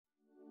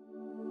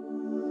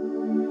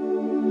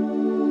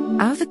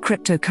How the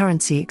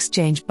cryptocurrency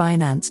exchange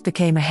Binance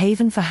became a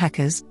haven for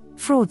hackers,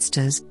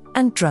 fraudsters,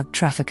 and drug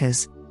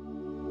traffickers.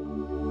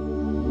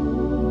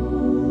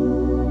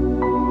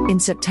 In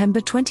September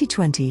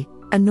 2020,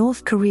 a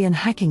North Korean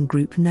hacking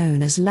group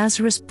known as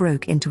Lazarus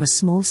broke into a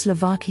small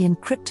Slovakian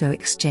crypto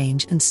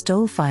exchange and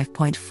stole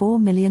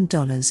 $5.4 million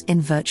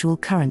in virtual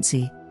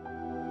currency.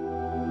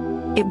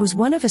 It was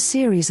one of a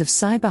series of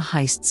cyber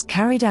heists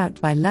carried out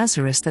by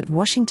Lazarus that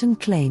Washington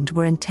claimed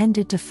were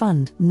intended to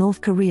fund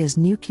North Korea's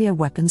nuclear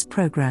weapons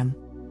program.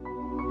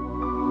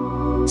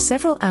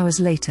 Several hours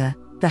later,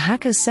 the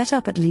hackers set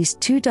up at least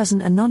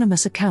 24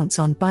 anonymous accounts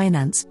on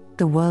Binance,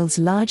 the world's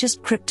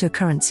largest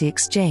cryptocurrency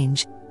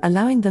exchange,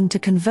 allowing them to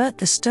convert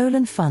the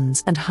stolen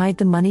funds and hide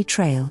the money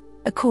trail,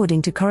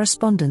 according to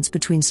correspondence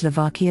between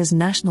Slovakia's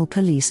national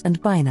police and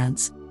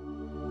Binance.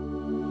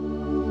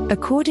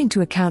 According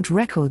to account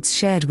records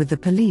shared with the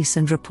police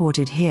and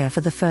reported here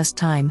for the first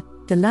time,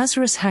 the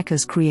Lazarus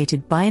hackers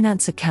created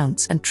Binance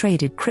accounts and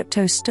traded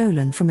crypto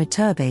stolen from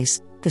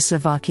Eterbase, the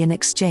Slovakian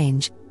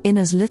exchange, in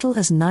as little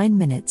as 9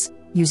 minutes,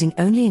 using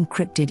only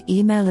encrypted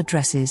email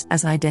addresses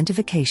as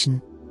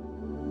identification.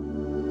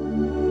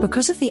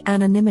 Because of the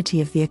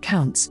anonymity of the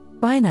accounts,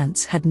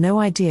 Binance had no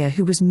idea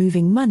who was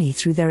moving money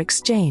through their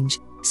exchange,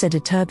 said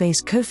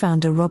Eterbase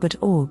co-founder Robert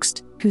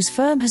Augst, whose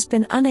firm has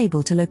been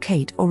unable to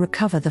locate or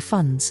recover the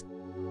funds.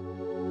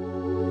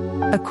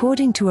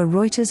 According to a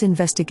Reuters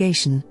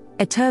investigation,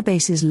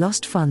 Eterbase's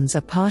lost funds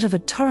are part of a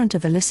torrent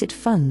of illicit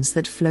funds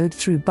that flowed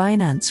through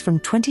Binance from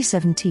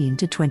 2017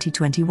 to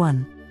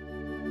 2021.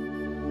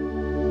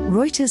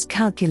 Reuters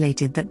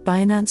calculated that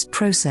Binance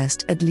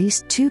processed at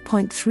least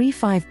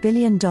 $2.35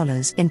 billion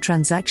in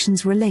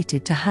transactions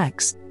related to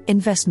hacks,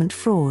 investment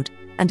fraud,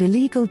 and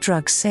illegal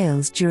drug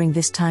sales during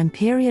this time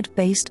period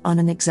based on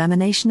an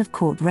examination of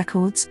court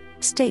records,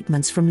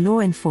 statements from law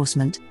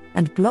enforcement,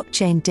 and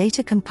blockchain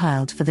data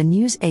compiled for the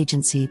news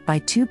agency by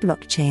 2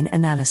 blockchain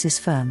analysis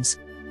firms.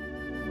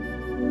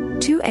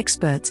 2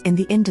 experts in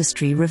the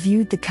industry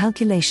reviewed the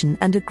calculation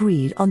and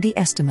agreed on the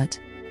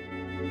estimate.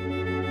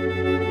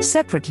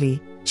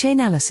 Separately,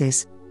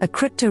 Chainalysis, a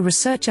crypto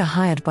researcher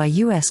hired by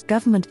U.S.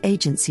 government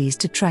agencies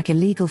to track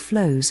illegal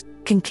flows,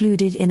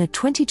 concluded in a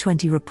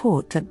 2020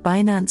 report that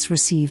Binance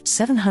received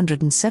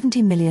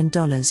 $770 million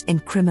in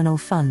criminal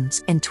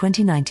funds in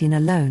 2019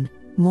 alone,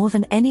 more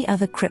than any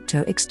other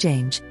crypto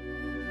exchange.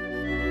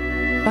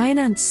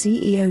 Binance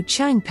CEO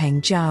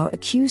Changpeng Zhao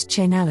accused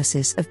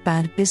Chainalysis of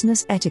bad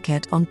business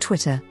etiquette on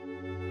Twitter.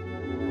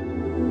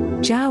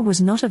 Zhao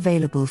was not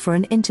available for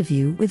an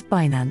interview with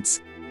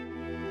Binance.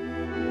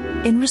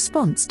 In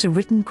response to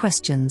written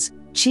questions,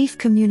 Chief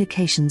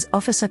Communications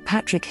Officer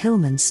Patrick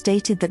Hillman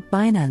stated that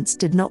Binance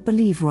did not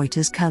believe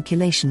Reuters'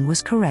 calculation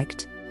was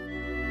correct.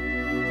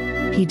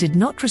 He did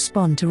not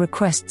respond to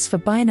requests for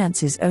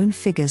Binance's own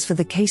figures for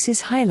the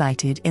cases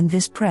highlighted in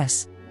this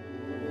press.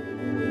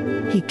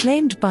 He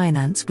claimed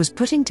Binance was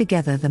putting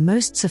together the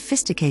most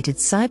sophisticated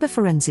cyber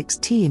forensics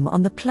team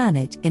on the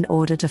planet in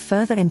order to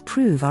further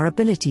improve our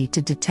ability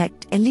to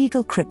detect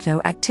illegal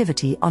crypto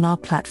activity on our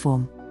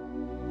platform.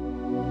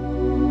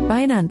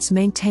 Binance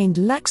maintained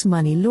lax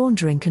money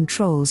laundering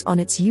controls on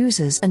its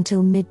users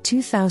until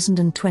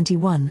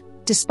mid-2021,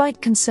 despite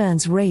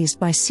concerns raised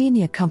by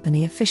senior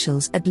company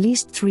officials at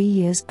least 3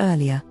 years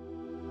earlier.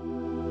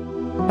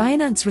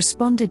 Binance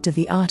responded to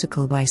the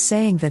article by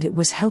saying that it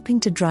was helping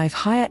to drive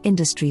higher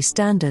industry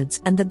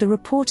standards and that the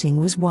reporting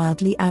was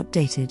wildly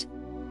outdated.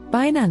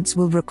 Binance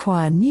will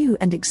require new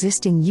and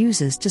existing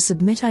users to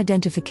submit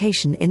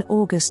identification in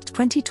August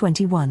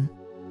 2021.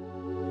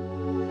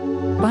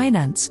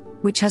 Binance,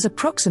 which has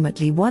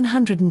approximately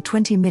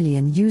 120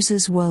 million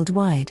users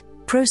worldwide,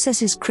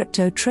 processes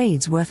crypto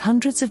trades worth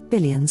hundreds of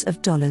billions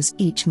of dollars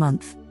each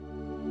month.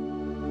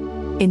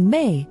 In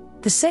May,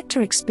 the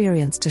sector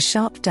experienced a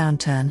sharp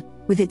downturn,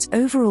 with its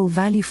overall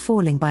value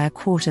falling by a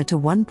quarter to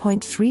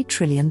 $1.3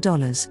 trillion.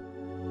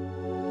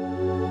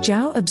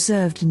 Zhao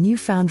observed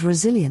newfound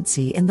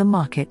resiliency in the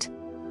market.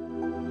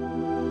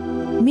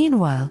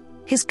 Meanwhile,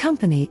 his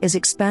company is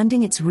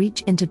expanding its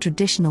reach into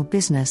traditional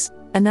business,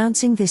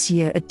 announcing this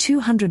year a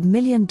 $200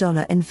 million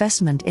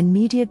investment in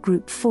media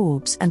group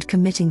Forbes and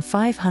committing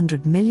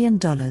 $500 million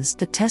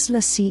to Tesla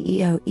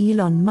CEO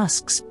Elon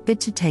Musk's bid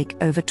to take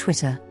over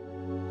Twitter.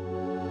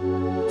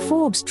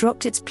 Forbes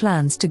dropped its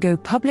plans to go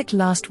public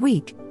last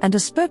week, and a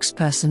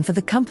spokesperson for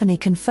the company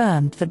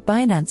confirmed that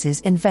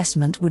Binance's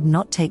investment would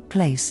not take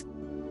place.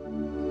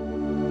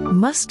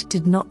 Musk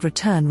did not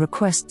return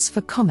requests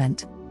for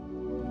comment.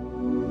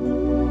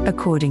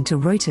 According to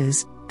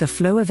Reuters, the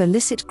flow of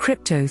illicit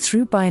crypto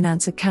through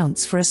Binance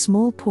accounts for a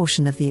small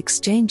portion of the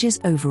exchange's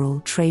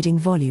overall trading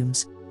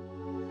volumes.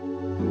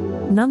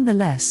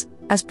 Nonetheless,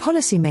 as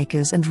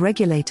policymakers and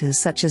regulators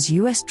such as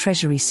U.S.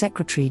 Treasury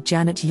Secretary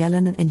Janet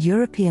Yellen and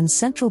European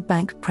Central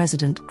Bank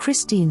President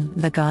Christine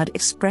Lagarde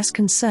express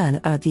concern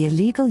about the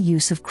illegal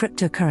use of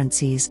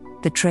cryptocurrencies,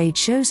 the trade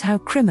shows how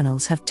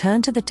criminals have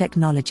turned to the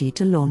technology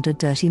to launder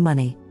dirty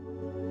money.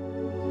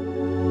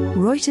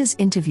 Reuters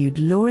interviewed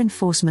law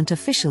enforcement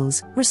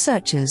officials,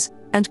 researchers,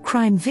 and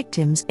crime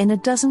victims in a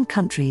dozen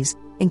countries,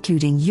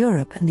 including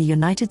Europe and the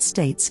United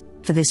States,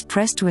 for this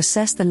press to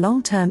assess the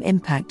long-term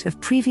impact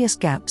of previous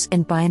gaps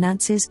in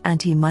Binance's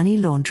anti-money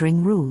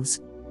laundering rules.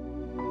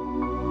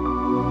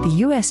 The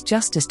U.S.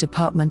 Justice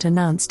Department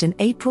announced in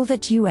April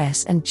that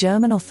U.S. and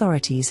German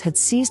authorities had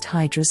seized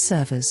Hydra's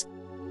servers.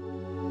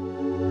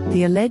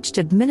 The alleged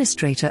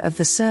administrator of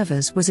the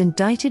servers was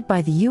indicted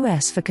by the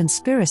U.S. for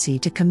conspiracy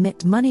to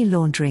commit money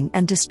laundering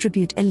and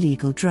distribute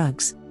illegal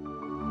drugs.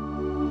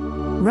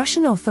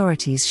 Russian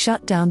authorities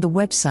shut down the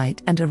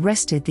website and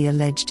arrested the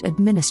alleged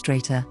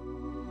administrator.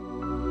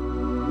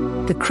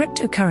 The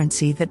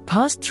cryptocurrency that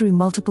passed through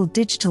multiple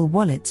digital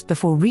wallets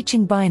before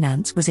reaching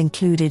Binance was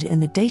included in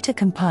the data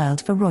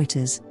compiled for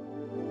Reuters.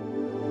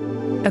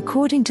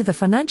 According to the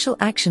Financial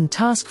Action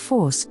Task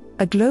Force,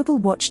 a global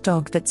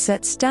watchdog that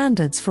sets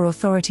standards for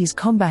authorities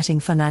combating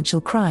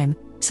financial crime,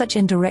 such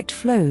indirect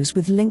flows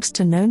with links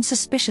to known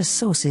suspicious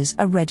sources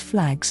are red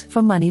flags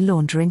for money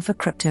laundering for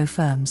crypto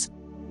firms.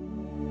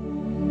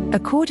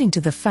 According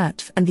to the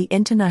FATF and the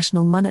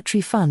International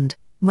Monetary Fund,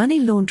 money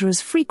launderers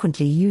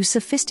frequently use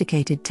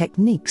sophisticated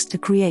techniques to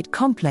create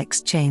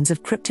complex chains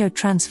of crypto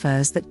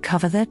transfers that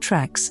cover their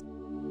tracks.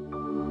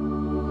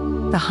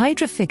 The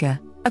Hydra figure,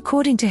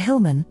 according to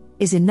Hillman,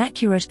 is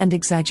inaccurate and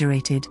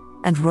exaggerated,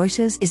 and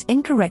Reuters is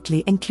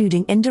incorrectly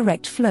including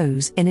indirect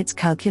flows in its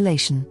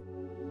calculation.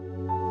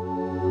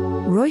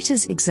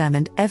 Reuters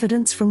examined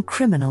evidence from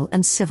criminal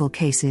and civil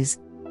cases.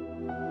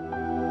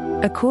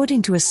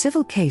 According to a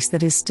civil case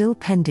that is still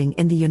pending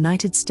in the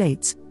United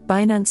States,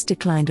 Binance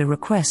declined a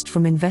request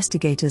from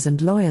investigators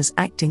and lawyers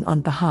acting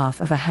on behalf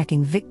of a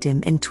hacking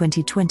victim in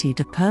 2020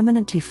 to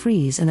permanently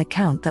freeze an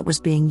account that was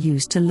being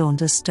used to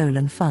launder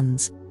stolen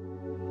funds.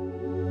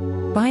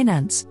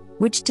 Binance,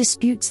 which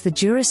disputes the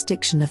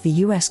jurisdiction of the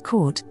U.S.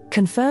 court,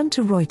 confirmed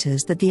to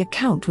Reuters that the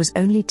account was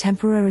only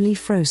temporarily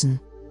frozen.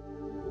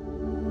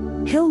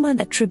 Hillman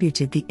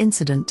attributed the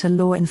incident to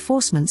law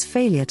enforcement's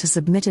failure to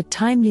submit a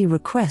timely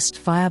request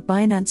via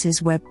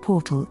Binance's web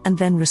portal and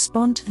then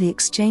respond to the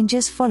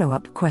exchange's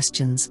follow-up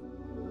questions.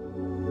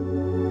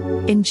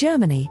 In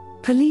Germany,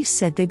 police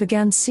said they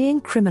began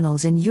seeing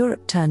criminals in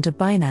Europe turn to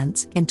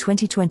Binance in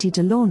 2020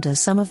 to launder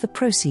some of the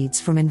proceeds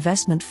from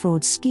investment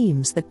fraud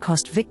schemes that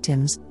cost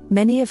victims,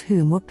 many of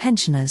whom were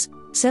pensioners,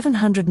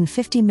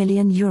 €750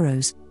 million,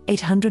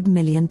 $800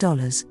 million.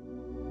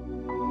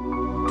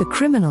 The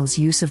criminals'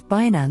 use of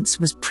Binance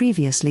was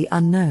previously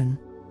unknown.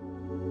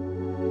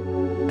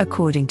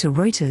 According to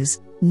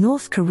Reuters,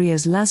 North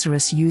Korea's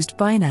Lazarus used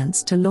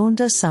Binance to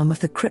launder some of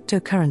the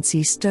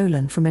cryptocurrency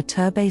stolen from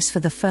Etherbase for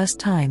the first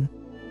time.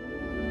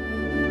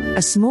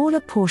 A smaller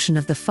portion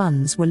of the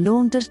funds were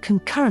laundered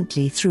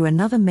concurrently through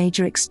another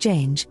major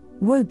exchange,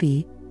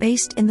 Wobi,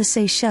 based in the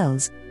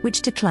Seychelles,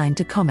 which declined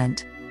to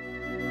comment.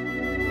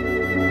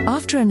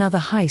 After another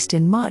heist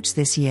in March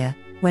this year,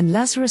 when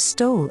Lazarus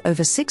stole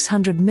over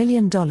 $600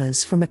 million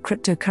from a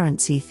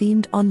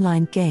cryptocurrency-themed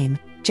online game,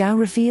 Zhao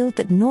revealed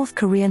that North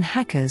Korean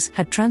hackers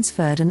had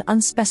transferred an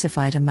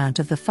unspecified amount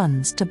of the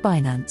funds to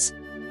Binance.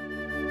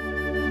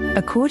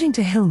 According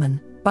to Hillman,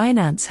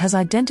 Binance has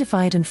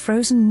identified and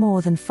frozen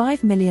more than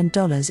 $5 million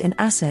in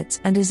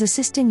assets and is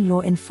assisting law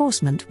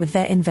enforcement with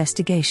their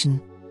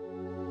investigation.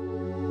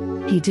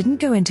 He didn't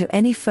go into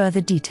any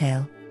further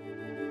detail.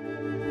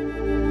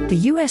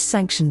 The US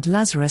sanctioned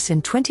Lazarus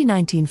in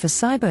 2019 for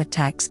cyber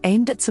attacks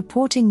aimed at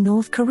supporting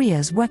North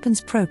Korea's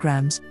weapons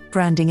programs,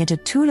 branding it a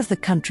tool of the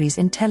country's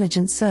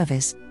intelligence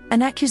service,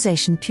 an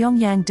accusation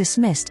Pyongyang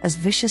dismissed as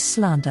vicious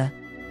slander.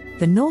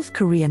 The North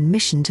Korean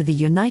mission to the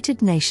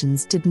United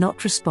Nations did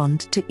not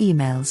respond to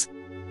emails.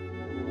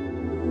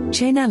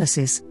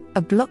 Chainalysis,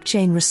 a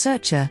blockchain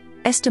researcher,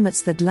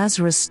 estimates that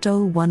Lazarus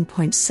stole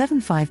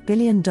 $1.75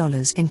 billion in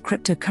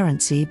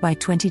cryptocurrency by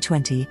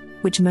 2020,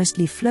 which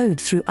mostly flowed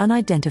through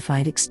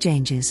unidentified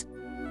exchanges.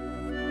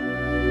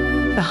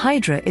 The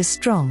Hydra is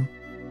strong.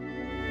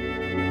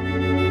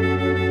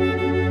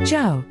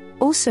 Zhao,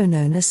 also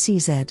known as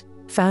CZ,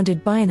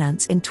 founded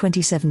Binance in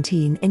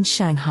 2017 in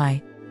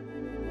Shanghai.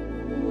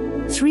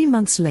 3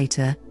 months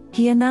later,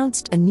 he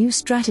announced a new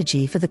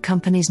strategy for the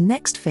company's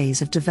next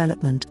phase of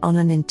development on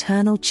an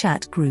internal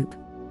chat group.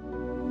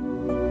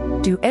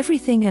 "Do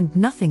everything and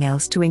nothing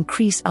else to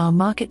increase our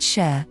market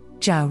share,"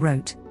 Zhao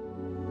wrote.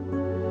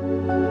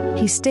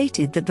 He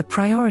stated that the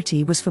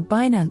priority was for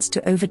Binance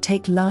to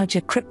overtake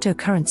larger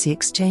cryptocurrency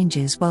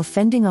exchanges while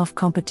fending off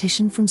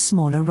competition from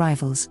smaller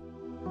rivals.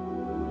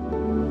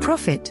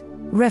 Profit,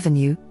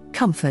 revenue,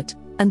 comfort,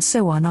 and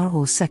so on are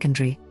all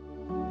secondary.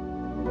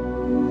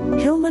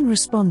 Hillman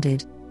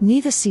responded,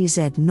 "Neither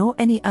CZ nor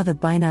any other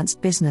Binance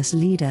business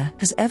leader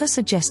has ever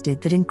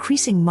suggested that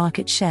increasing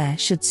market share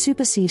should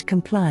supersede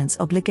compliance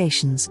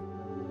obligations."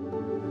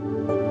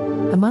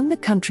 Among the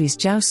countries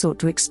Zhao sought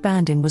to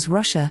expand in was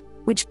Russia,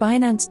 which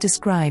Binance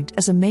described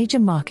as a major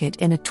market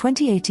in a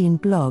 2018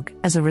 blog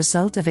as a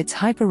result of its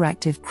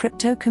hyperactive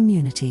crypto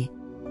community.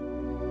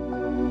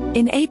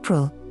 In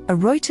April, a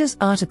Reuters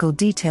article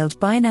detailed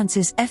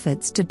Binance's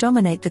efforts to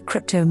dominate the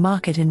crypto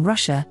market in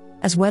Russia,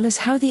 as well as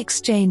how the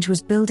exchange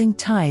was building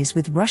ties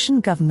with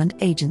Russian government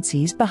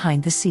agencies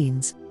behind the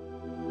scenes.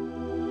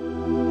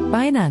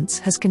 Binance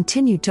has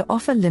continued to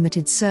offer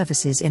limited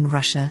services in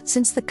Russia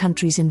since the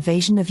country's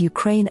invasion of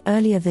Ukraine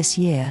earlier this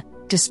year,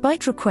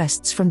 despite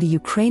requests from the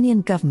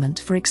Ukrainian government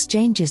for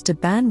exchanges to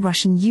ban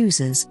Russian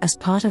users as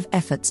part of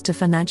efforts to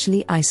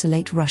financially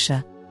isolate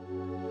Russia.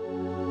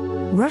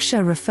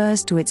 Russia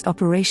refers to its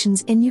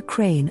operations in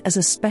Ukraine as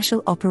a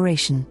special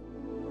operation.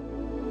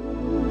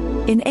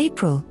 In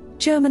April,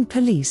 German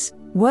police,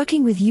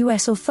 working with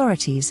US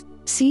authorities,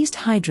 seized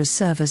Hydra's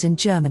servers in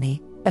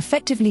Germany,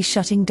 effectively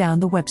shutting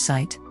down the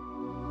website.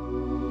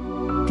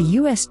 The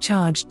US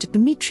charged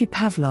Dmitry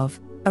Pavlov,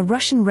 a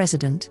Russian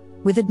resident,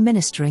 with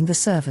administering the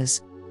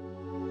servers.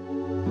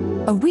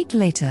 A week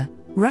later,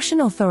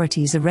 Russian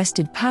authorities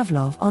arrested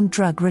Pavlov on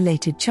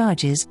drug-related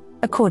charges,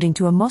 according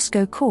to a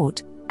Moscow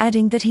court,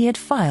 adding that he had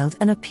filed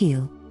an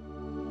appeal.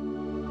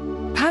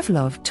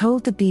 Pavlov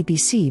told the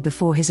BBC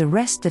before his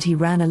arrest that he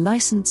ran a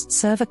licensed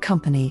server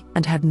company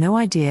and had no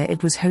idea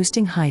it was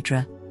hosting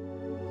Hydra.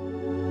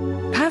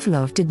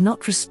 Pavlov did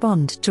not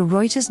respond to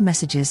Reuters'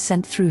 messages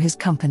sent through his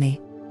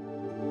company.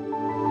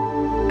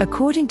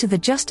 According to the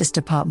Justice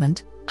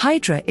Department,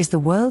 Hydra is the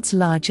world's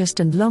largest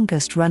and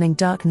longest-running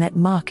darknet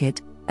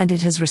market, and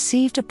it has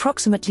received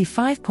approximately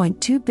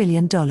 $5.2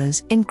 billion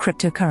in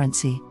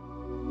cryptocurrency.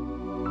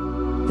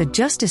 The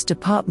Justice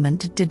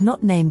Department did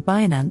not name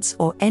Binance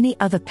or any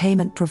other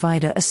payment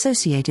provider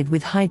associated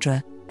with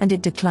Hydra, and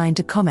it declined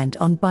to comment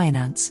on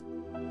Binance.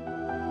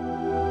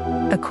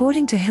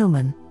 According to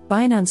Hillman,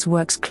 Binance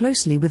works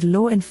closely with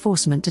law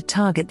enforcement to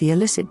target the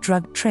illicit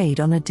drug trade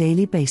on a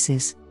daily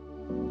basis.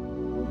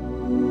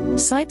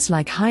 Sites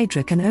like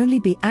Hydra can only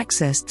be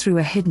accessed through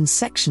a hidden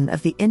section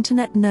of the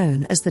internet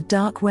known as the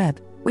dark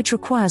web, which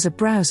requires a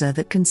browser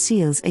that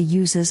conceals a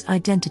user's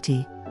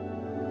identity.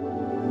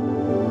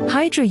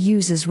 Hydra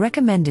users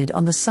recommended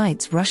on the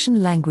site's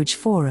Russian-language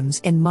forums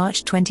in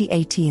March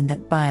 2018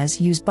 that buyers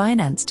use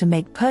Binance to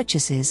make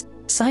purchases,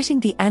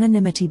 citing the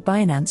anonymity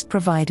Binance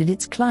provided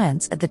its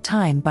clients at the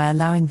time by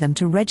allowing them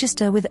to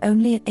register with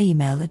only an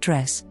email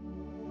address.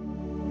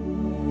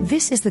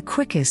 "This is the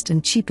quickest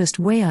and cheapest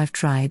way I've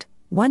tried,"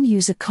 one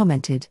user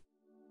commented.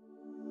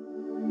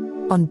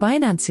 On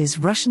Binance's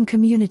Russian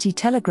community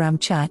Telegram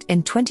chat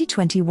in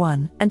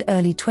 2021 and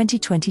early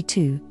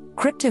 2022,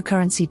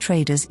 cryptocurrency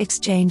traders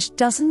exchanged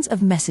dozens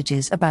of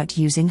messages about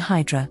using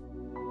Hydra.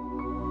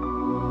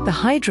 "The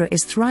Hydra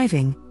is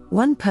thriving,"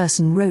 one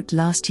person wrote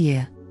last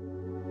year.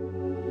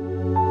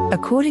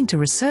 According to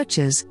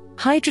researchers,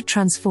 Hydra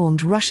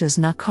transformed Russia's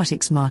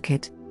narcotics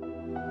market.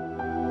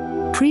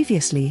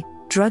 Previously,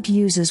 drug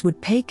users would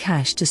pay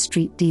cash to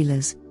street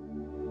dealers.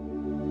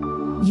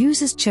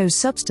 Users chose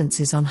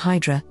substances on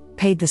Hydra,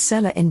 paid the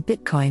seller in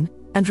Bitcoin,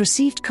 and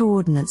received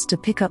coordinates to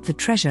pick up the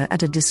treasure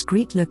at a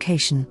discrete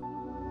location.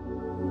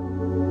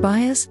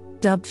 Buyers,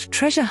 dubbed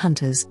treasure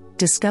hunters,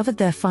 discovered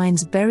their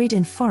finds buried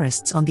in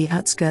forests on the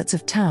outskirts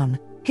of town,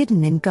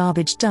 hidden in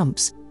garbage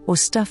dumps, or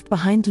stuffed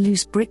behind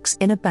loose bricks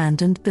in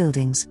abandoned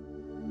buildings.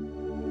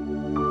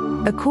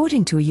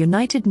 According to a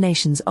United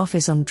Nations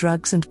Office on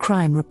Drugs and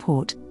Crime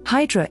report,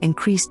 Hydra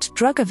increased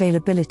drug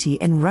availability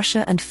in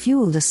Russia and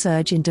fueled a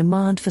surge in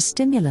demand for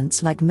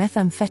stimulants like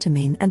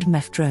methamphetamine and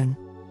methadone.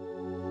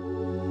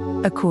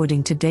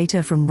 According to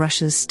data from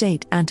Russia's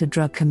State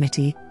Anti-Drug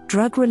Committee,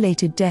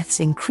 drug-related deaths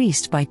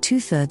increased by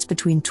 2/3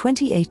 between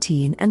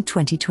 2018 and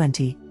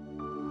 2020.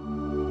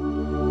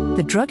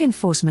 The Drug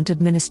Enforcement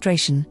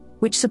Administration,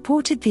 which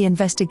supported the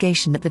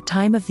investigation at the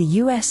time of the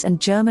US and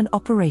German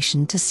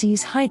operation to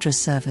seize Hydra's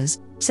servers,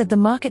 said the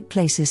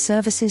marketplace's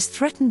services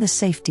threaten the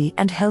safety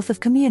and health of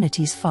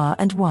communities far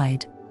and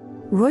wide.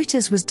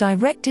 Reuters was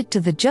directed to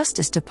the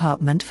Justice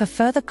Department for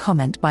further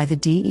comment by the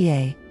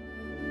DEA.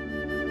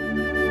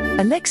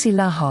 Alexei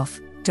Lahov,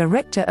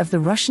 director of the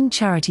Russian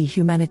charity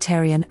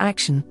Humanitarian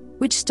Action,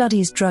 which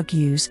studies drug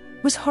use,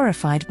 was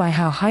horrified by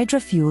how Hydra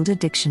fueled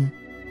addiction.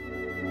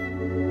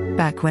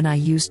 "Back when I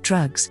used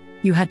drugs,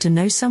 you had to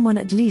know someone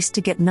at least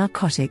to get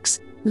narcotics,"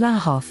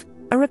 Lahov,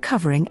 a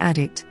recovering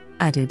addict,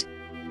 added.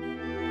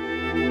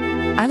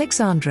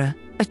 Alexandra,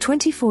 a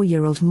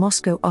 24-year-old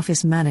Moscow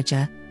office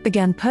manager,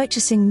 began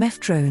purchasing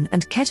methadone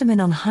and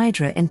ketamine on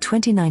Hydra in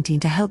 2019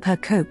 to help her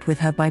cope with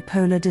her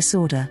bipolar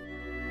disorder.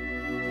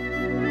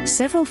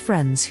 Several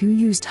friends who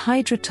used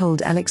Hydra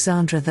told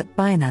Alexandra that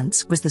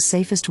Binance was the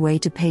safest way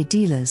to pay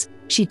dealers.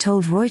 She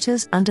told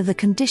Reuters under the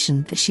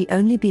condition that she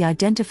only be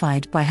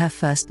identified by her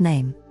first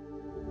name.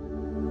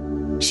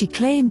 She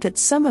claimed that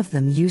some of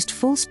them used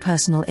false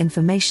personal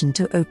information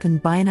to open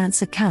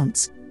Binance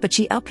accounts, but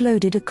she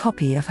uploaded a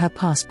copy of her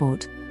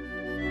passport.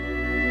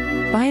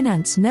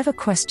 Binance never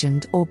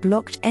questioned or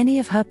blocked any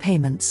of her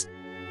payments.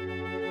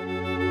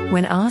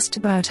 When asked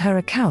about her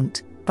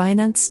account,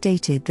 Binance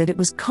stated that it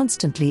was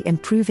constantly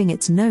improving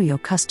its Know Your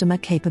Customer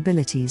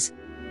capabilities.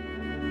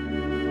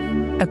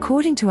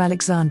 According to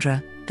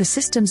Alexandra, the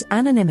system's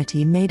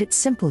anonymity made it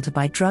simple to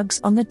buy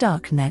drugs on the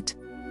dark net.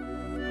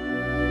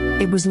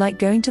 It was like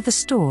going to the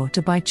store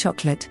to buy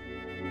chocolate.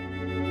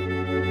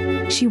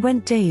 She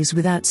went days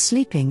without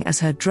sleeping as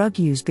her drug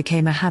use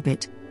became a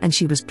habit, and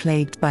she was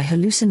plagued by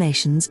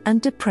hallucinations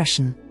and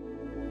depression.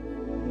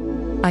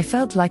 "I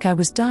felt like I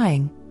was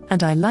dying,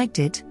 and I liked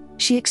it,"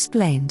 she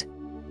explained.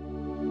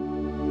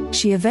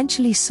 She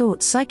eventually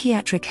sought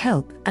psychiatric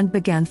help and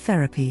began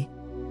therapy.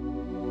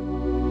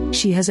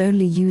 She has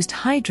only used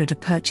Hydra to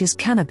purchase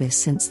cannabis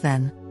since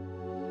then.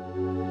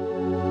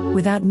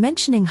 Without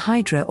mentioning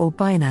Hydra or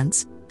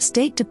Binance,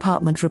 State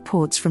Department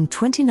reports from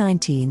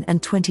 2019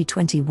 and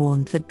 2020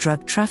 warned that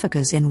drug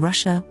traffickers in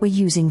Russia were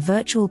using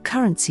virtual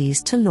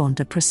currencies to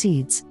launder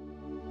proceeds.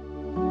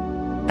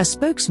 A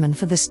spokesman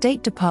for the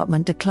State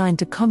Department declined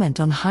to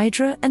comment on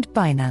Hydra and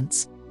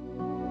Binance.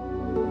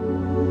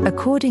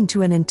 According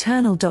to an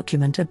internal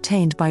document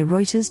obtained by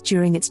Reuters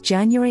during its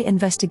January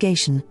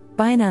investigation,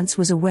 Binance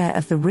was aware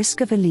of the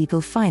risk of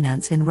illegal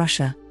finance in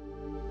Russia.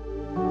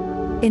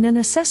 In an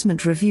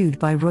assessment reviewed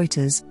by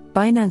Reuters,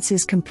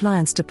 Binance's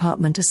compliance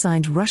department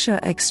assigned Russia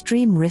an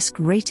extreme risk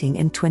rating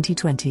in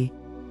 2020.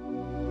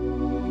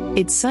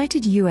 It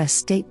cited U.S.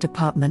 State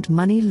Department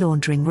money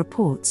laundering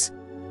reports.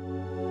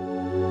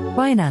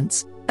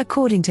 Binance,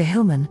 according to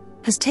Hillman,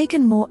 has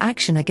taken more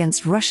action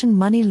against Russian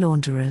money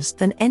launderers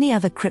than any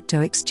other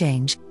crypto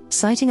exchange,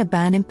 citing a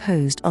ban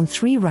imposed on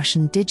 3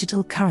 Russian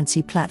digital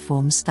currency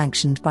platforms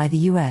sanctioned by the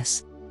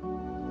US.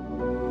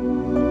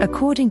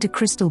 According to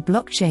Crystal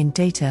blockchain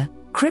data,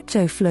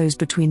 crypto flows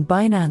between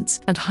Binance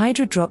and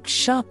Hydra dropped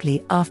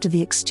sharply after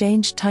the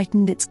exchange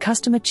tightened its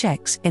customer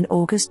checks in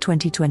August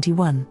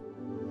 2021.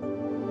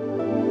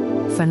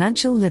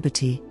 Financial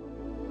liberty.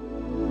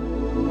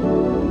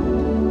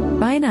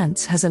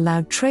 Binance has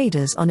allowed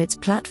traders on its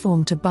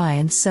platform to buy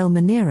and sell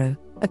Monero,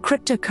 a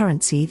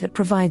cryptocurrency that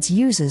provides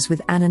users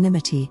with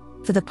anonymity,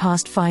 for the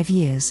past 5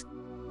 years.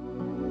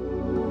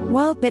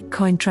 While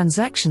Bitcoin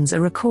transactions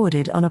are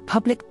recorded on a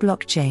public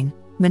blockchain,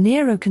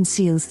 Monero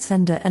conceals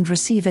sender and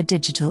receiver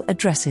digital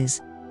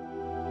addresses.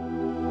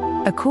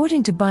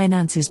 According to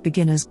Binance's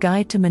Beginner's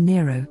Guide to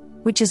Monero,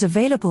 which is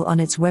available on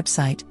its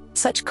website,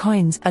 such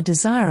coins are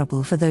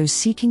desirable for those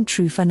seeking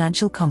true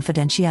financial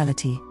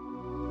confidentiality.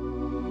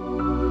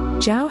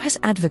 Zhao has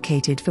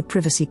advocated for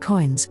privacy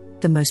coins,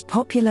 the most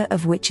popular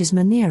of which is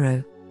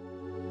Monero.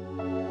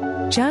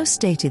 Zhao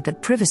stated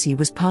that privacy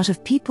was part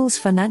of people's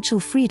financial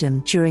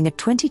freedom during a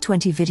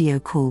 2020 video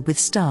call with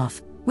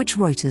staff, which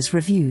Reuters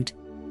reviewed.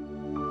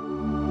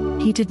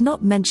 He did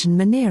not mention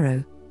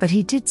Monero, but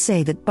he did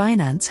say that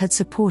Binance had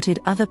supported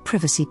other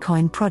privacy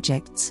coin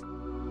projects.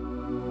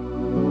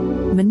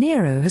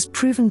 Monero has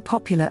proven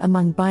popular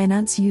among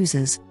Binance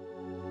users.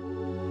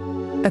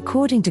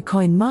 According to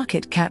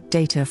CoinMarketCap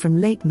data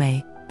from late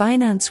May,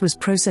 Binance was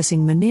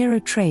processing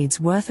Monero trades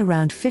worth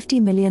around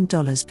 $50 million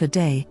per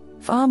day,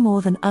 far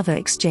more than other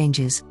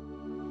exchanges.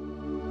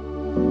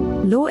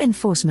 Law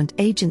enforcement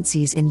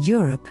agencies in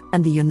Europe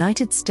and the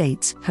United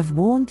States have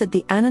warned that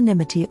the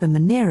anonymity of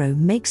Monero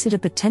makes it a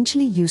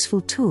potentially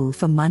useful tool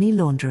for money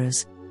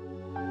launderers.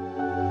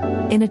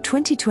 In a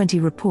 2020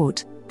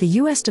 report, the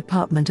U.S.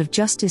 Department of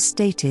Justice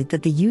stated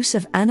that the use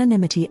of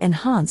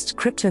anonymity-enhanced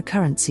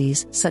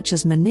cryptocurrencies such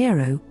as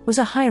Monero was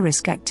a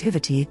high-risk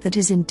activity that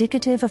is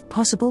indicative of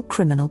possible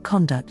criminal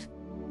conduct.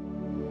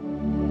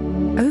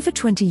 Over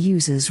 20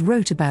 users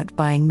wrote about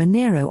buying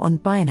Monero on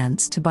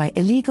Binance to buy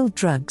illegal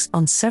drugs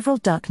on several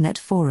darknet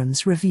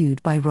forums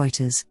reviewed by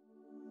Reuters.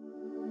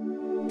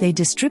 They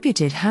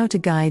distributed how-to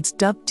guides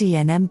dubbed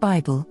DNM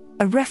Bible,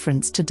 a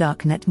reference to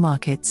darknet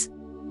markets.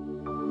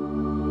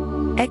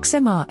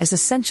 XMR is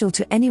essential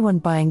to anyone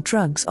buying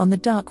drugs on the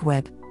dark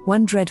web,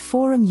 one Dread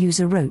forum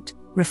user wrote,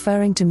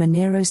 referring to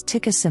Monero's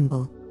ticker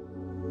symbol.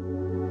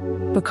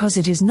 Because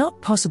it is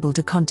not possible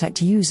to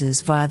contact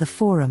users via the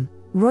forum,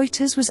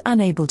 Reuters was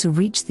unable to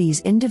reach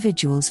these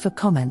individuals for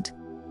comment.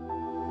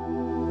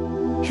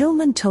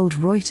 Hillman told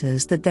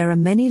Reuters that there are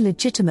many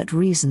legitimate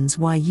reasons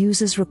why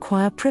users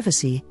require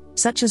privacy,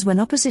 such as when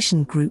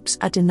opposition groups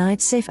are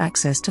denied safe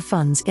access to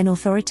funds in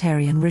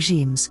authoritarian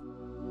regimes.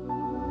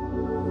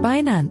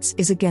 Binance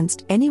is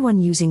against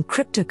anyone using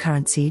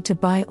cryptocurrency to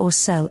buy or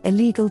sell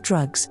illegal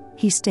drugs,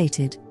 he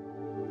stated.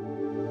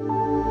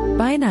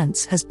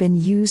 Binance has been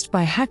used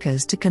by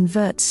hackers to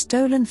convert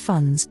stolen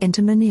funds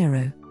into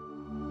Monero.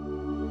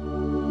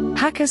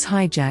 Hackers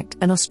hijacked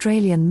an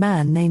Australian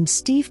man named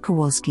Steve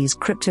Kowalski's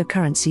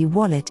cryptocurrency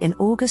wallet in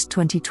August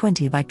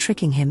 2020 by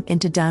tricking him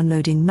into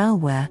downloading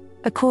malware,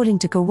 according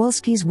to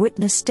Kowalski's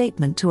witness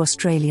statement to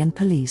Australian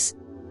police.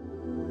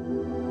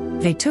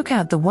 They took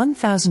out the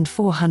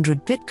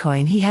 1,400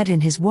 Bitcoin he had in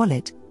his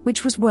wallet,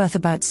 which was worth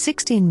about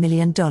 $16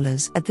 million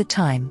at the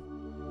time.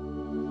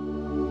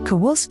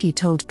 Kowalski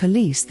told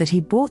police that he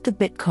bought the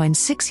Bitcoin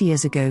 6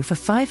 years ago for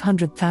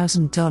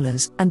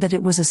 $500,000 and that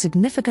it was a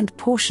significant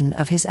portion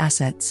of his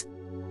assets.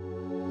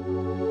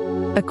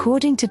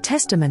 According to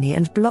testimony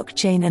and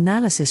blockchain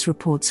analysis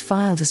reports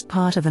filed as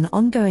part of an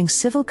ongoing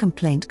civil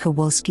complaint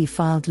Kowalski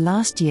filed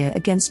last year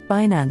against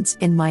Binance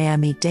in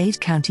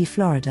Miami-Dade County,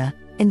 Florida,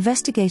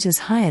 investigators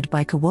hired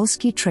by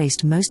Kowalski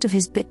traced most of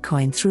his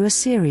Bitcoin through a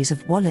series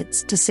of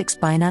wallets to 6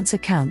 Binance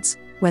accounts,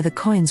 where the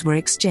coins were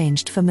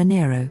exchanged for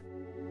Monero.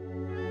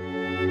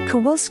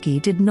 Kowalski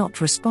did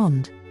not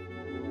respond.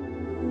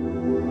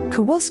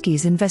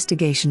 Kowalski's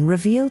investigation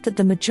revealed that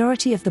the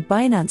majority of the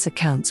Binance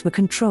accounts were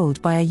controlled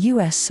by a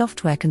U.S.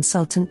 software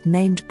consultant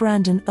named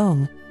Brandon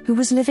Ong, who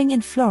was living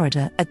in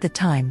Florida at the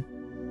time.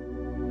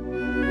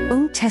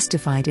 Ong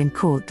testified in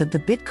court that the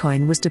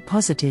Bitcoin was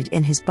deposited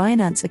in his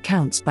Binance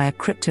accounts by a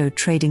crypto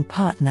trading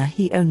partner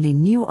he only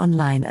knew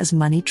online as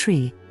Money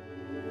Tree.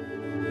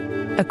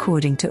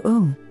 According to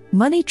Ong,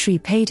 Money Tree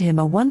paid him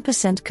a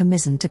 1%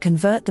 commission to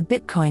convert the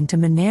Bitcoin to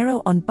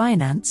Monero on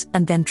Binance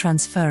and then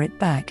transfer it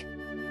back.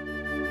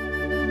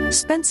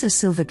 Spencer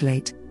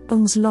Silverglate,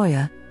 Ong's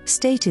lawyer,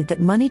 stated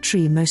that Money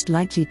Tree most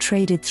likely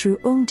traded through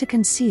Ong to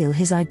conceal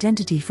his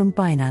identity from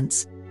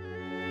Binance.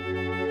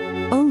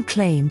 Ong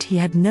claimed he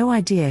had no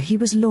idea he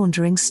was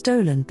laundering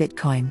stolen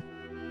Bitcoin.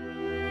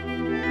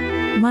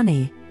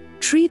 Money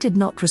Tree did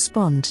not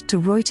respond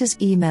to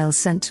Reuters' email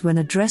sent to an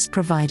address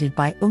provided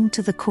by Ong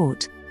to the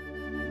court.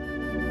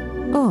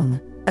 Ong,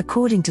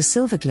 according to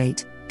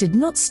Silverglate, did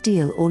not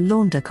steal or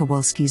launder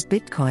Kowalski's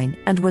Bitcoin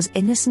and was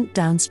innocent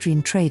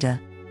downstream trader.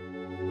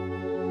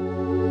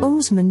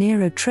 Ong's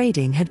Monero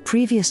trading had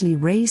previously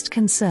raised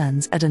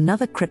concerns at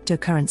another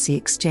cryptocurrency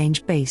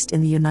exchange based in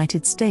the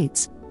United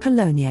States,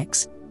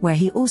 Poloniex, where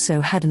he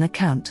also had an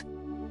account.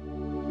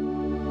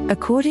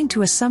 According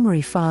to a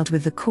summary filed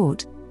with the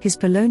court, his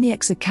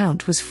Poloniex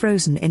account was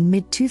frozen in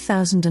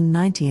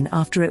mid-2019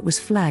 after it was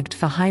flagged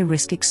for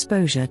high-risk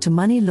exposure to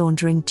money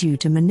laundering due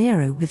to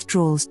Monero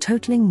withdrawals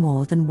totaling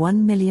more than $1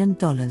 million.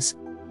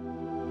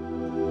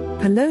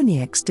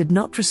 Poloniex did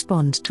not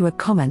respond to a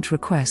comment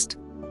request.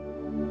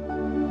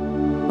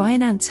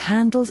 Binance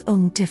handled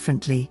Ong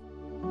differently.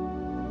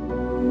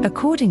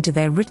 According to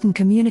their written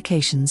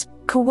communications,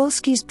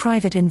 Kowalski's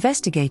private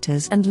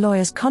investigators and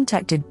lawyers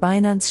contacted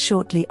Binance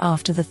shortly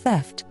after the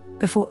theft,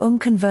 before Ong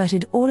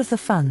converted all of the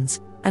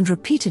funds, and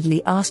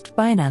repeatedly asked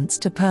Binance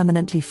to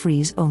permanently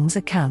freeze Ong's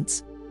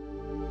accounts.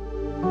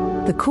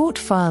 The court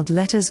filed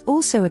letters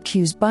also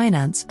accused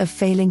Binance of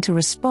failing to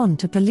respond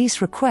to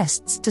police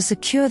requests to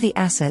secure the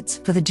assets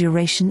for the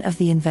duration of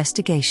the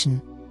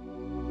investigation.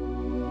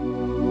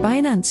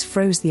 Binance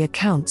froze the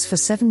accounts for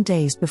 7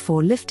 days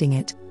before lifting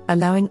it,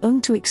 allowing Ong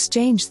to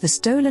exchange the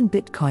stolen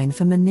Bitcoin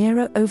for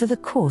Monero over the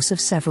course of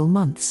several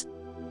months.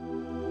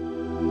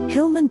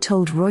 Hillman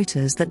told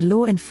Reuters that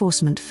law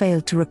enforcement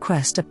failed to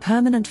request a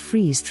permanent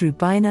freeze through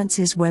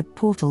Binance's web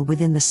portal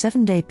within the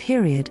 7-day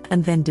period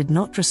and then did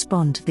not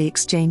respond to the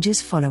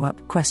exchange's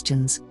follow-up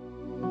questions.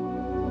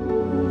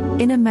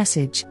 In a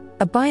message,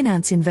 a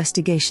Binance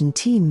investigation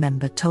team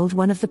member told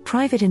one of the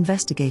private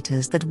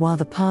investigators that while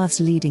the paths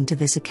leading to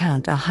this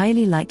account are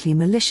highly likely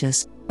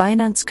malicious,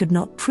 Binance could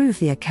not prove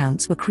the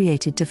accounts were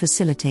created to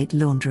facilitate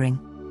laundering.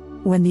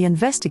 When the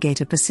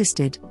investigator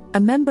persisted, a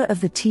member of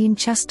the team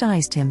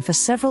chastised him for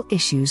several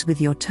issues with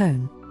your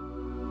tone.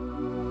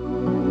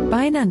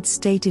 Binance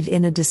stated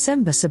in a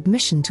December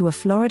submission to a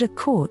Florida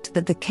court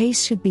that the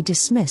case should be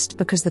dismissed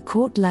because the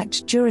court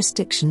lacked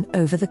jurisdiction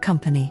over the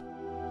company.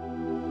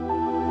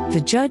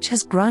 The judge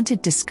has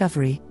granted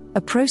discovery,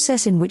 a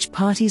process in which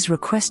parties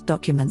request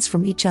documents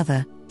from each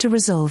other, to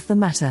resolve the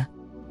matter.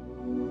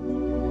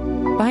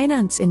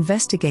 Binance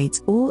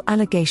investigates all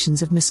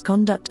allegations of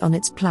misconduct on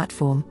its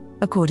platform,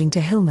 according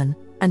to Hillman,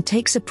 and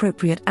takes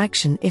appropriate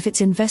action if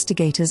its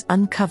investigators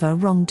uncover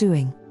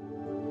wrongdoing.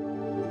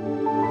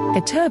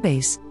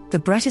 Eturbase, the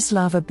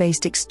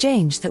Bratislava-based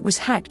exchange that was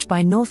hacked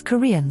by North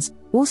Koreans,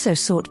 also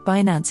sought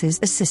Binance's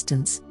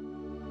assistance.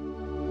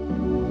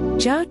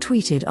 Zhao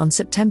tweeted on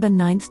September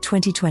 9,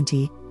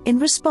 2020, in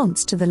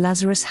response to the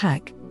Lazarus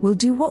hack, "We'll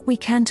do what we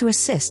can to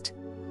assist."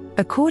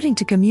 According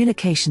to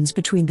communications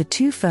between the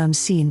two firms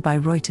seen by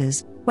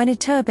Reuters, when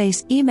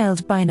Eturbase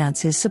emailed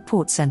Binance's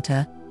support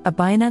center, a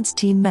Binance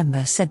team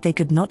member said they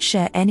could not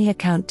share any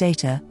account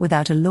data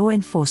without a law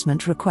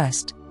enforcement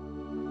request.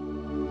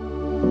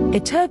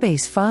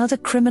 Eturbase filed a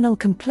criminal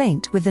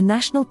complaint with the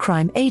National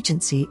Crime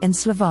Agency in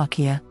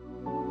Slovakia.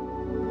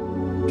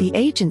 The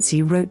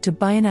agency wrote to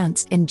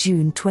Binance in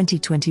June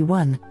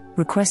 2021,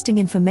 requesting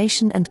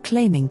information and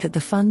claiming that the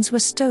funds were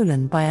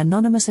stolen by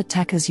anonymous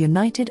attackers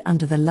united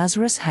under the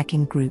Lazarus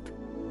hacking group.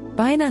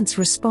 Binance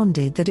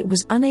responded that it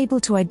was unable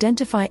to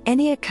identify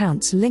any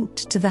accounts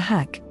linked to the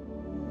hack.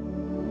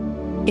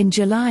 In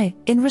July,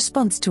 in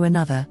response to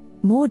another,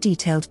 more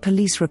detailed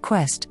police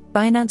request,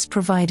 Binance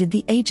provided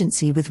the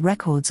agency with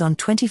records on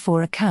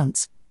 24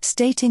 accounts,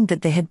 stating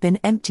that they had been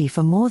empty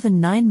for more than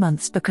 9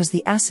 months because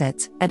the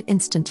assets had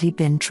instantly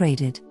been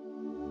traded.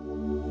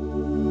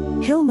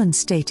 Hillman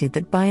stated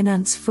that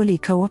Binance fully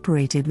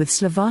cooperated with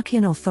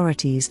Slovakian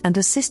authorities and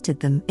assisted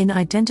them in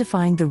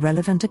identifying the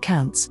relevant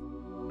accounts.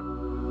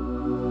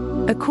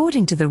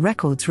 According to the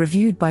records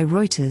reviewed by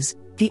Reuters,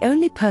 the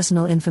only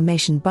personal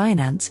information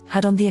Binance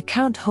had on the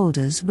account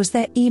holders was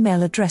their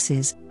email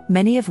addresses,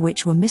 many of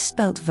which were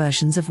misspelt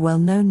versions of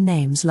well-known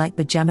names like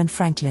Benjamin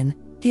Franklin,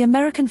 the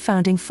American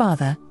founding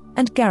father,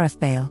 and Gareth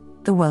Bale,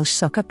 the Welsh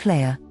soccer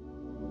player.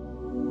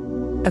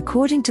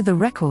 According to the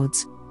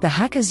records, the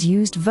hackers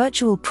used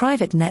virtual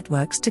private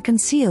networks to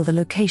conceal the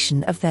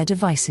location of their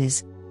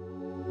devices.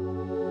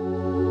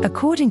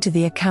 According to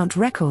the account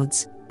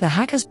records, The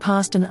hackers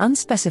passed an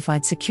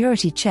unspecified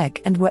security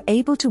check and were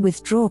able to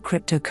withdraw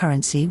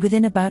cryptocurrency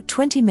within about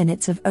 20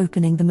 minutes of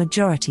opening the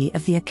majority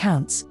of the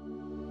accounts.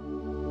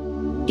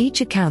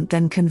 Each account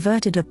then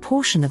converted a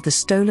portion of the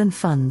stolen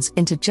funds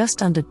into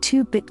just under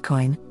 2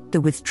 Bitcoin,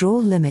 the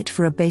withdrawal limit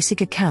for a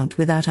basic account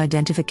without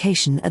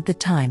identification at the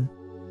time.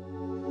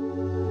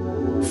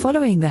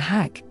 Following the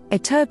hack,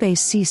 Eturbase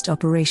ceased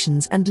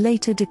operations and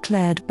later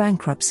declared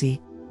bankruptcy.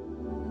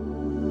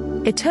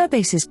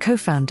 Eturbase's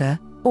co-founder,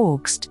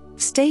 August,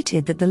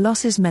 stated that the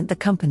losses meant the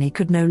company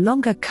could no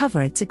longer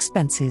cover its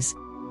expenses.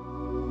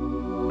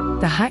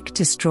 "The hack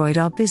destroyed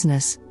our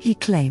business," he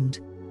claimed.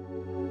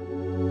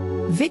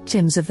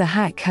 Victims of the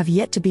hack have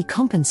yet to be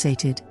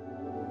compensated.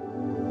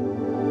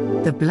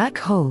 The black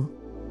hole.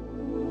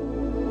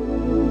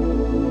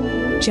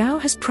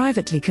 Zhao has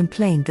privately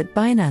complained that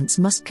Binance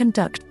must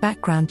conduct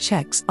background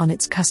checks on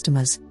its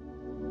customers.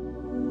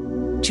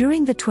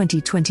 During the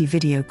 2020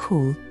 video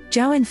call,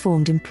 Zhao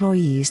informed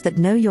employees that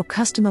Know Your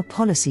Customer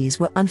policies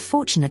were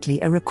unfortunately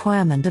a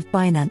requirement of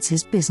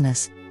Binance's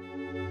business.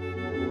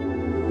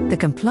 The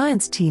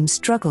compliance team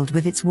struggled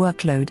with its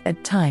workload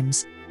at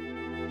times.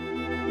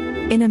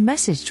 In a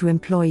message to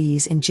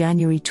employees in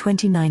January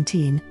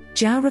 2019,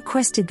 Zhao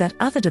requested that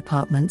other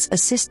departments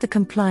assist the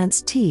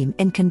compliance team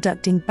in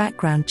conducting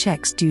background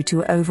checks due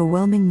to an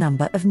overwhelming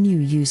number of new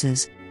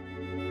users.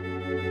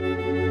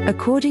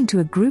 According to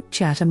a group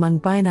chat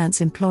among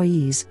Binance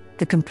employees,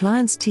 the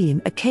compliance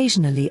team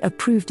occasionally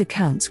approved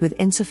accounts with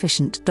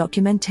insufficient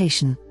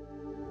documentation.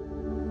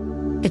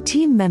 A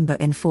team member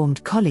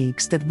informed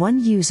colleagues that one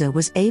user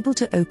was able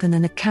to open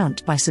an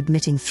account by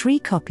submitting 3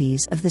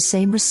 copies of the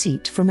same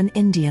receipt from an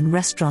Indian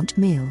restaurant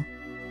meal.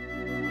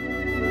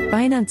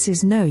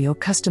 Binance's Know Your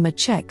Customer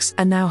checks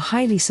are now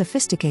highly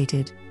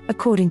sophisticated,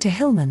 according to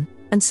Hillman,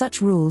 and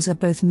such rules are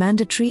both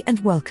mandatory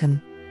and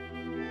welcome.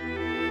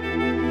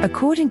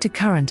 According to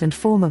current and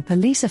former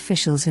police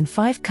officials in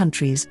 5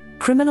 countries,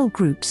 criminal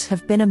groups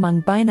have been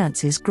among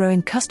Binance's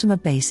growing customer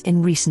base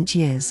in recent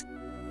years.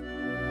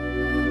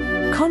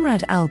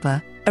 Konrad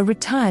Alba, a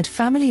retired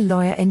family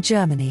lawyer in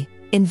Germany,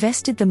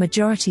 invested the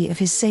majority of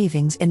his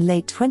savings in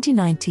late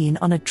 2019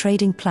 on a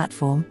trading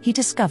platform he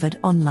discovered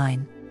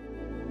online.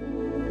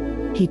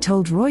 He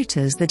told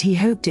Reuters that he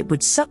hoped it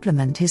would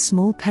supplement his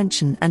small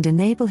pension and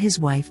enable his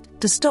wife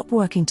to stop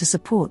working to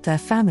support their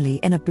family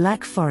in a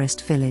Black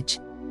Forest village.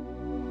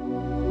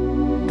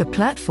 The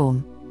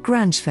platform,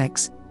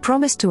 Granjfex,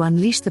 promised to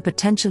unleash the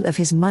potential of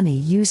his money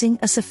using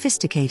a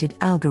sophisticated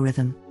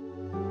algorithm.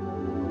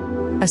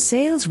 A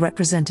sales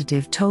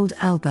representative told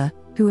Alba,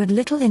 who had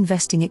little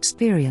investing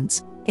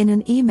experience, in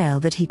an email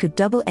that he could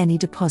double any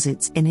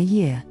deposits in a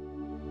year.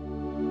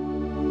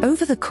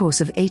 Over the course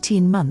of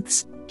 18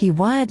 months, he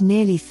wired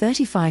nearly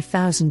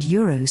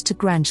 €35,000 to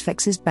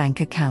Granjfex's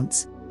bank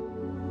accounts.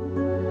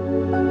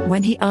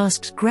 When he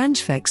asked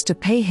Granjfex to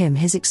pay him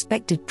his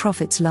expected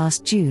profits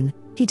last June,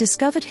 he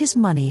discovered his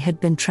money had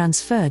been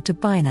transferred to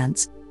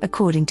Binance,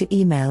 according to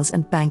emails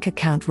and bank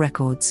account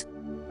records.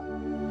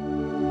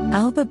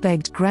 Alba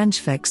begged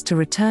Granjfex to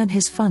return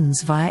his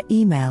funds via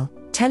email,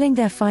 telling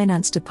their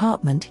finance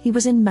department he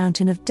was in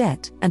mountain of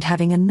debt and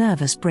having a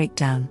nervous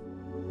breakdown.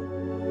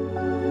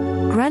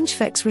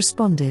 Granjfex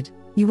responded,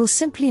 "You will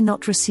simply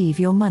not receive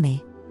your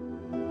money."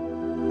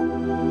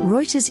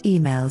 Reuters'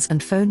 emails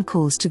and phone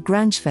calls to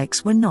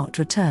Granjfex were not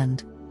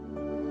returned.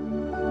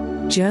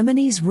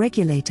 Germany's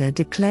regulator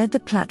declared the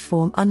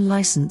platform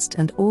unlicensed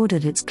and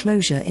ordered its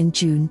closure in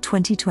June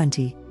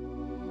 2020.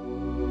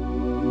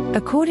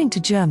 According to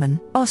German,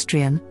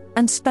 Austrian,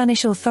 and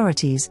Spanish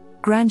authorities,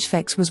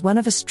 Granjfex was one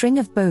of a string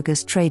of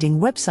bogus trading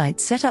websites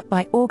set up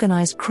by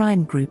organized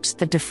crime groups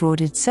that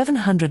defrauded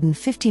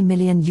 €750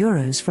 million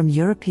from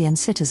European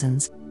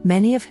citizens,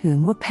 many of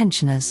whom were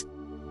pensioners.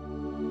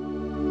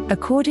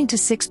 According to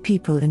 6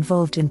 people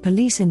involved in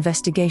police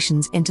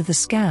investigations into the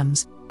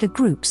scams, the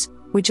groups,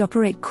 which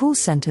operate call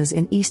centers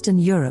in Eastern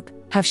Europe,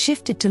 have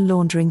shifted to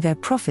laundering their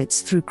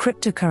profits through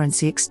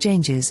cryptocurrency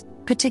exchanges,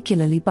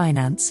 particularly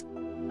Binance.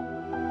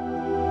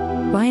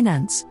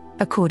 Binance,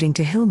 according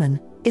to Hillman,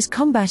 is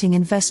combating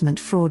investment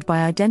fraud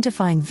by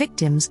identifying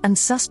victims and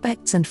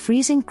suspects and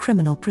freezing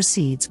criminal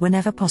proceeds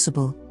whenever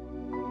possible.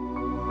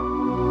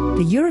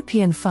 The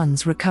European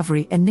Funds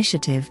Recovery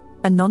Initiative,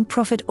 a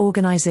non-profit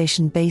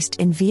organization based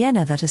in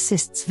Vienna that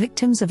assists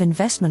victims of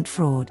investment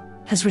fraud,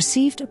 has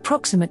received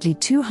approximately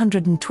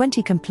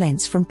 220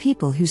 complaints from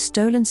people whose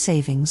stolen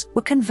savings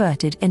were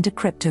converted into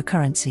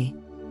cryptocurrency.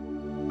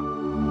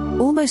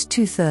 Almost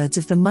 2/3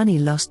 of the money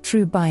lost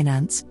through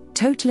Binance,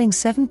 totaling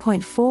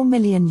 €7.4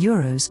 million,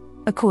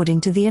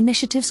 according to the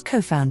initiative's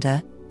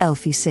co-founder,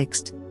 Elfie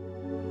Sixt.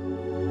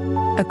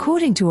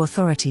 According to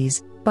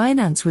authorities,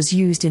 Binance was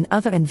used in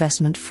other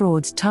investment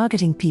frauds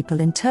targeting people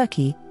in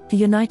Turkey, the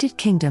United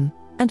Kingdom,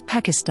 and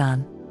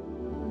Pakistan.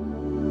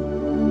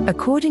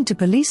 According to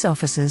police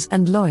officers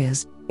and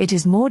lawyers, it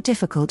is more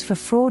difficult for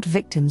fraud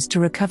victims to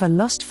recover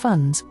lost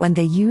funds when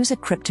they use a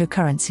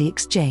cryptocurrency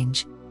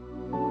exchange.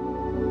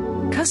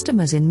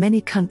 Customers in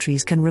many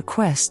countries can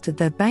request that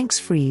their banks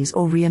freeze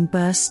or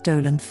reimburse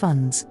stolen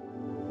funds.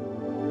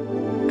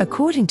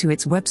 According to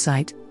its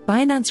website,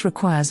 Binance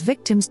requires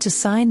victims to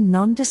sign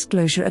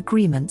non-disclosure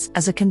agreements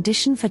as a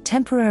condition for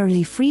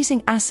temporarily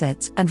freezing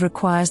assets and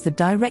requires the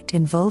direct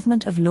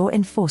involvement of law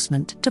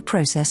enforcement to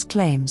process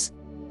claims.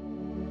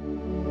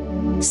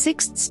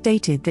 Sixt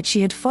stated that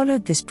she had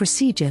followed this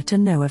procedure to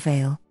no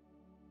avail.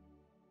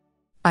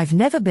 "I've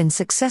never been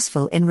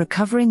successful in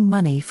recovering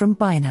money from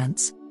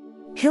Binance."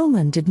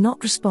 Hillman did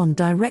not respond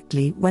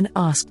directly when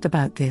asked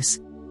about this.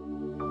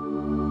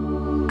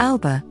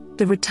 Alba,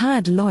 the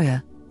retired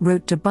lawyer,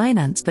 wrote to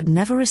Binance but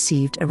never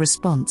received a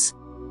response.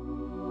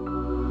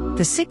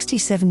 The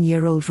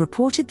 67-year-old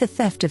reported the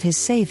theft of his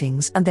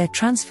savings and their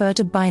transfer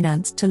to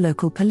Binance to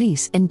local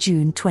police in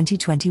June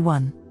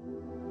 2021.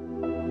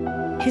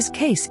 His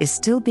case is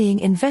still being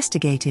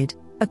investigated,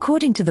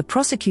 according to the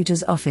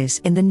prosecutor's office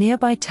in the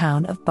nearby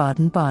town of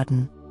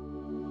Baden-Baden.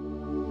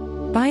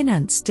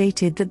 Binance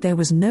stated that there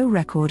was no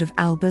record of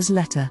Alba's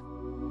letter.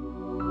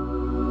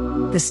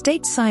 The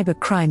state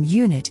cybercrime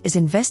unit is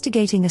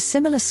investigating a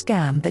similar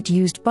scam that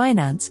used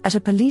Binance at a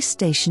police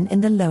station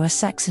in the Lower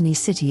Saxony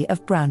city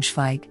of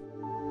Braunschweig.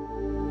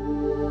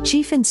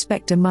 Chief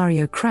Inspector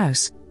Mario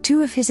Kraus,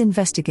 two of his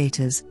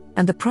investigators,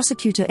 and the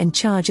prosecutor in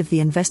charge of the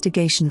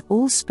investigation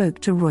all spoke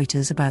to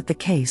Reuters about the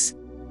case.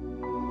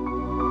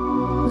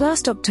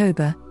 Last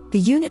October, the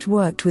unit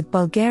worked with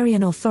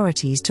Bulgarian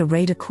authorities to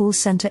raid a call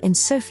center in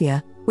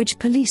Sofia, which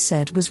police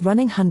said was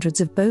running hundreds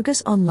of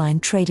bogus online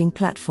trading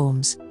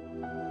platforms.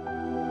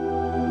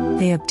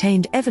 They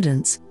obtained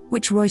evidence,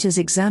 which Reuters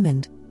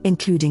examined,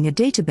 including a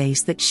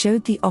database that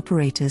showed the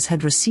operators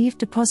had received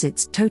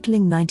deposits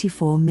totaling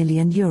 €94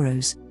 million.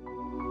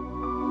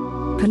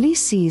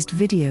 Police seized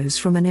videos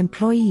from an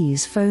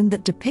employee's phone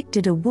that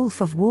depicted a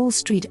Wolf of Wall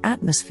Street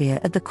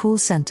atmosphere at the call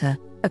center,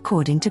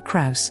 according to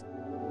Kraus.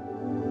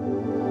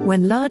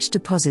 When large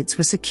deposits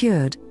were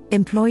secured,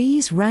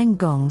 employees rang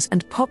gongs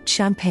and popped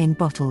champagne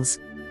bottles.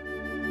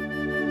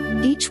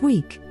 Each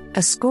week,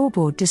 a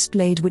scoreboard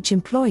displayed which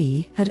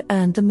employee had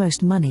earned the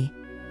most money.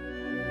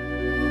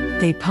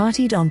 They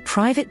partied on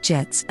private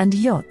jets and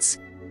yachts.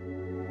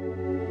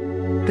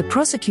 The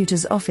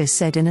prosecutor's office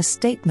said in a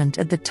statement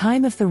at the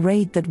time of the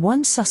raid that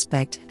one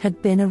suspect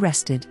had been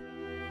arrested.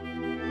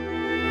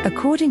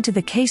 According to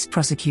the case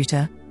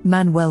prosecutor,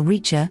 Manuel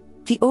Richa,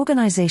 the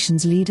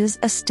organization's leaders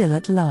are still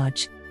at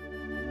large.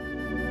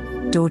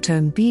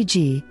 Dortome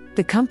BG,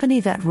 the company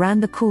that ran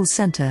the call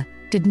center,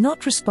 did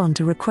not respond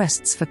to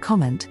requests for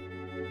comment.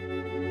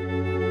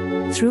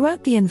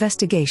 Throughout the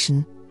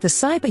investigation, the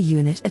cyber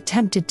unit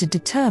attempted to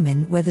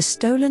determine where the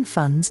stolen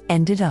funds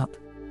ended up.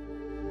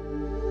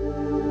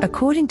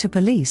 According to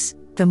police,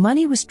 the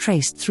money was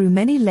traced through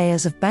many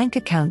layers of bank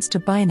accounts to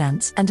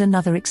Binance and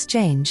another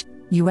exchange,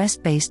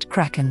 US-based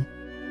Kraken.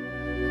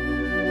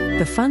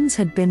 The funds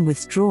had been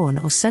withdrawn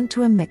or sent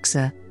to a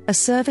mixer, a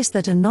service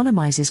that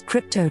anonymizes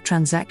crypto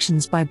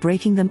transactions by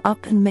breaking them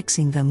up and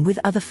mixing them with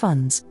other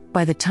funds,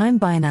 by the time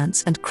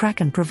Binance and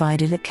Kraken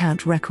provided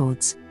account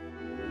records.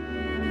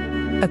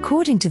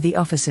 According to the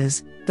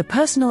officers, the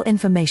personal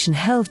information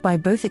held by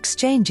both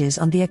exchanges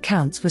on the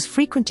accounts was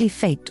frequently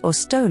faked or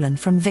stolen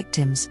from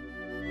victims.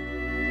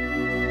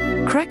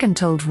 Kraken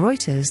told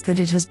Reuters that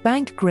it has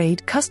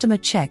bank-grade customer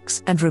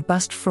checks and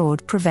robust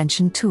fraud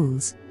prevention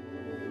tools.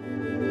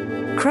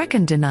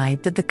 Kraken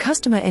denied that the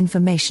customer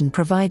information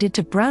provided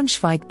to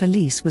Braunschweig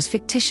police was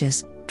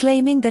fictitious,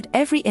 claiming that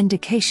every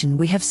indication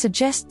we have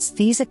suggests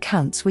these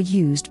accounts were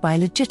used by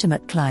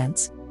legitimate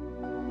clients.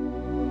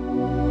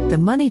 The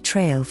money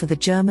trail for the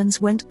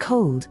Germans went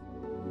cold.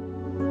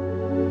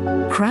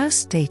 Kraus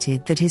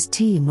stated that his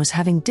team was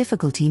having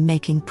difficulty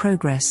making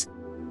progress.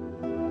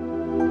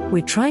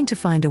 "We're trying to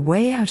find a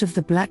way out of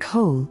the black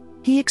hole,"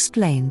 he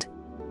explained.